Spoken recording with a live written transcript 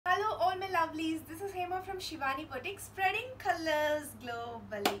lovelies, this is Hema from Shivani Boutique, spreading colors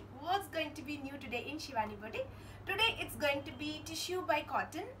globally. What's going to be new today in Shivani Boutique? Today it's going to be tissue by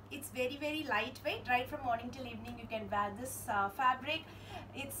cotton. It's very lightweight. Right from morning till evening you can wear this fabric.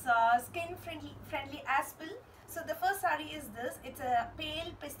 It's skin friendly as well. So the first saree is this. It's a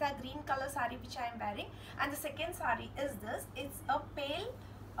pale pista green color saree which I am wearing, and the second saree is this. It's a pale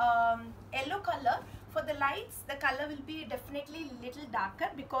yellow color. For the lights, the color will be definitely little darker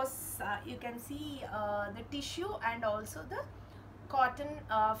because you can see the tissue and also the cotton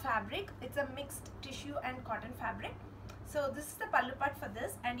fabric. It's a mixed tissue and cotton fabric. So this is the pallu part for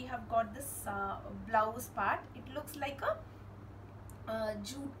this, and you have got this blouse part. It looks like a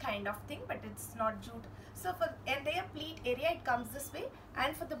jute kind of thing, but it's not jute. So for entire pleat area it comes this way,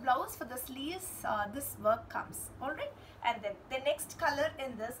 and for the blouse, for the sleeves, this work comes. Alright, and then the next color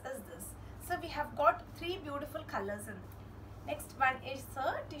in this is this. So we have got three beautiful colors in. Next one is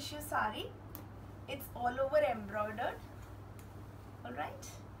a tissue saree. It's all over embroidered. Alright,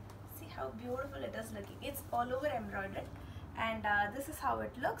 see how beautiful it is looking. It's all over embroidered, and this is how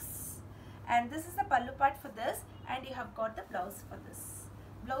it looks. And this is the pallu part for this, and you have got the blouse for this.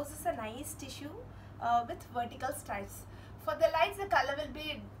 Blouse is a nice tissue with vertical stripes. For the lights, the color will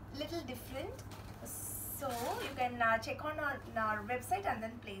be little different. So you can check on our website and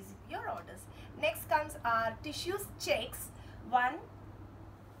then place your orders. Next comes our tissue checks. 1,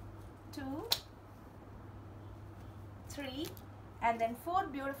 2, 3, and then 4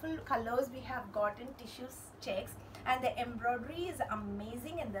 beautiful colors we have got in tissue checks, and the embroidery is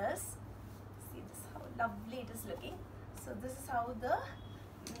amazing in this. See this, how lovely it is looking. So this is how the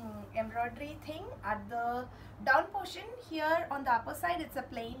embroidery thing at the down portion. Here on the upper side it's a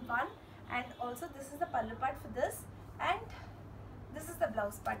plain one, and also this is the pallu part for this, and this is the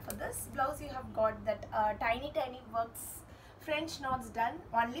blouse part for this. Blouse, you have got that tiny works, French knots done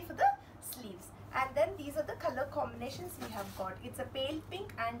only for the sleeves. And then these are the color combinations we have got. It's a pale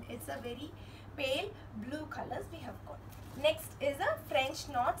pink and it's a very pale blue colors we have got. Next is a French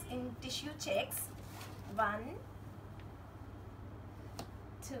knots in tissue checks. 1,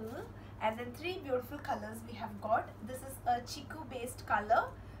 2, and then 3 beautiful colors we have got. This is a 𝐚𝐫𝐫𝐢𝐯𝐚𝐥 based color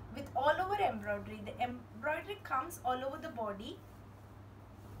with all over embroidery. The embroidery comes all over the body.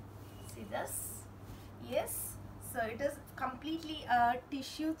 See this? Yes. So it is completely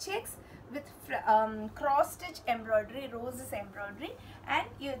tissue checks with cross stitch embroidery, roses embroidery, and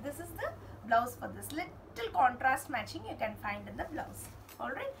here this is the blouse for this. Little contrast matching you can find in the blouse.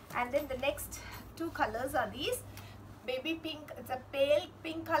 Alright, and then the next 2 colors are these. Baby pink, it's a pale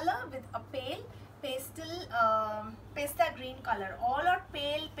pink color with a pale pastel pista green color. All are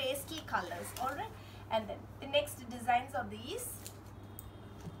pale pastel colors. Alright, and then the next designs of these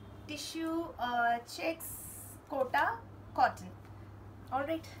tissue checks quota cotton.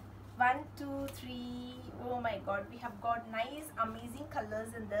 Alright, 1, 2, 3. Oh my god, we have got nice amazing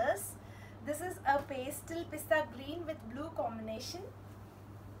colors in this. This is a pastel pista green with blue combination.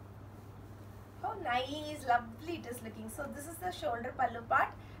 How nice, lovely it is looking. So this is the shoulder pallu part,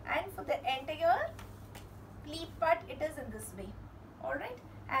 and for the entire pleat part it is in this way. Alright,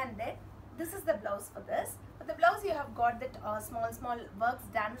 and then this is the blouse for this. For the blouse you have got that small works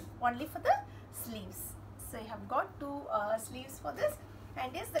done only for the sleeves. So you have got 2 sleeves for this,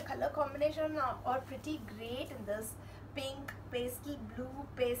 and yes, the color combination are pretty great in this pink, pastel blue,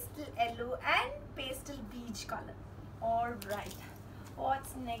 pastel yellow, and pastel beige color. Alright,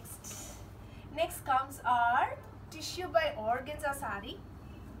 what's next? Next comes our tissue by organza saree.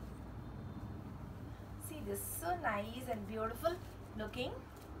 See this, so nice and beautiful looking.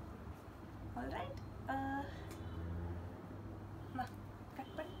 Alright,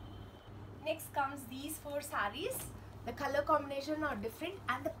 next comes these 4 sarees. The color combination are different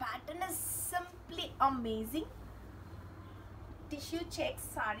and the pattern is simply amazing. Tissue checks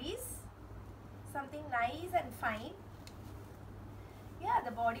sarees, something nice and fine. Yeah,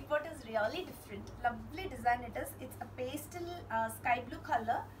 the body part is really different. Lovely design it is. It's a pastel sky blue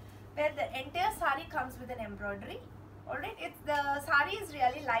color where the entire saree comes with an embroidery. Alright, the saree is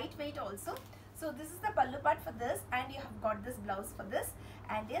really lightweight also. So this is the pallu part for this, and you have got this blouse for this.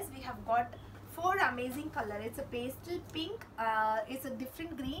 And yes, we have got 4 amazing color. It's a pastel pink, it's a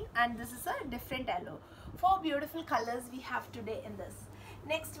different green, and this is a different yellow. 4 beautiful colors we have today in this.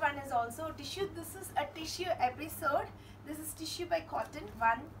 Next one is also tissue. This is a tissue episode. This is tissue by cotton.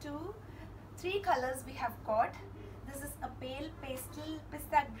 1, 2, 3 colors we have got. This is a pale pastel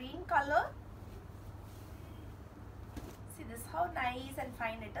pista green color. See this, how nice and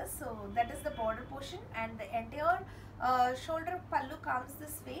fine it is. So that is the border portion, and the entire shoulder pallu comes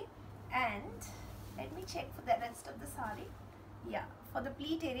this way. And let me check for the rest of the saree. Yeah, for the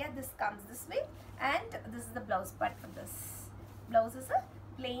pleat area, this comes this way, and this is the blouse part for this. Blouse is a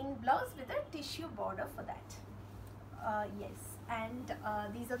plain blouse with a tissue border for that. Yes, and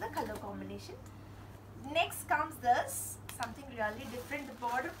these are the color combination. Next comes this, something really different, the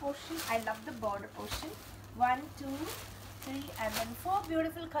border portion. I love the border portion. 1, 2, 3 and then 4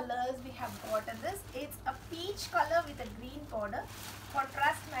 beautiful colors we have got in this. It's a peach color with a green border,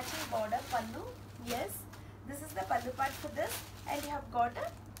 contrast matching border, pallu. Yes, this is the pallu part for this, and you have got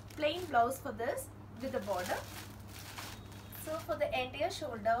a plain blouse for this with the border. So for the entire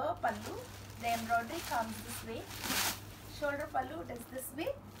shoulder pallu, the embroidery comes this way. Shoulder pallu it is this way,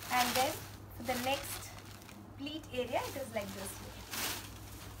 and then for the next pleat area it is like this way.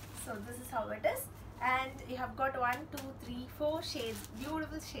 So this is how it is, and you have got 1, 2, 3, 4 shades,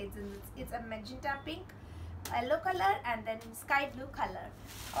 beautiful shades in this. It's a magenta pink, yellow color, and then sky blue color.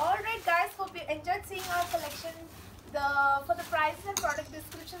 Alright guys, hope you enjoyed seeing our collection. For the prices and product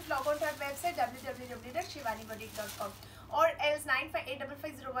descriptions, log on to our website www.𝐚𝐫𝐲𝐻𝐚𝐥 or else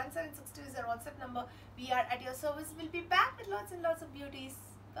 9585517620 WhatsApp number. We are at your service. We'll be back with lots and lots of beauties.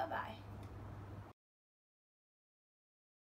 Bye bye.